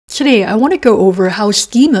Today, I want to go over how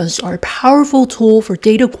schemas are a powerful tool for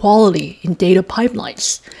data quality in data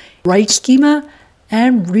pipelines, write schema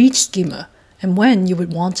and read schema, and when you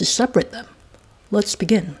would want to separate them. Let's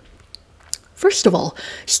begin. First of all,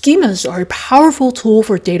 schemas are a powerful tool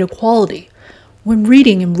for data quality. When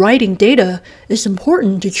reading and writing data, it's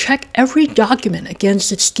important to check every document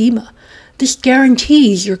against its schema. This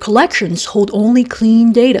guarantees your collections hold only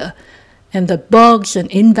clean data, and that bugs and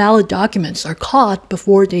invalid documents are caught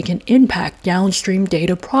before they can impact downstream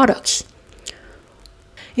data products.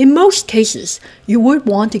 In most cases, you would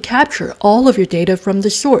want to capture all of your data from the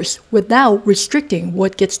source without restricting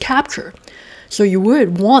what gets captured, so you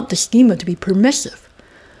would want the schema to be permissive.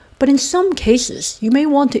 But in some cases, you may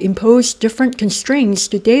want to impose different constraints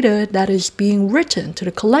to data that is being written to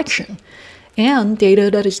the collection and data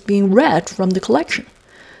that is being read from the collection.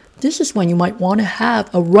 This is when you might want to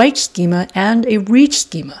have a write schema and a read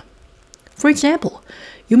schema. For example,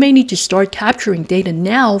 you may need to start capturing data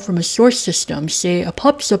now from a source system, say a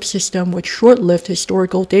pub subsystem with short-lived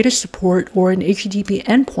historical data support or an HTTP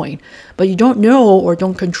endpoint, but you don't know or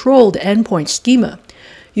don't control the endpoint schema.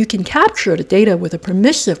 You can capture the data with a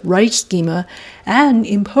permissive write schema and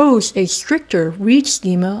impose a stricter read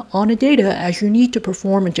schema on the data as you need to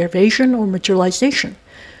perform a derivation or materialization.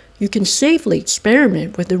 You can safely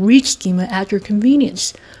experiment with the read schema at your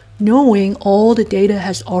convenience, knowing all the data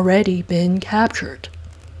has already been captured.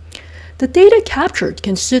 The data captured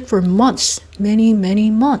can sit for months,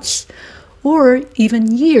 many months, or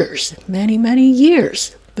even years, many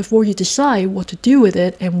years, before you decide what to do with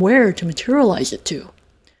it and where to materialize it to.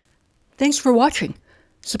 Thanks for watching.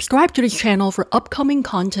 Subscribe to this channel for upcoming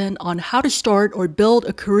content on how to start or build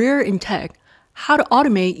a career in tech, how to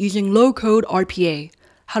automate using low-code RPA,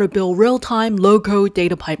 how to build real-time low-code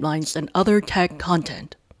data pipelines, and other tech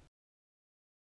content.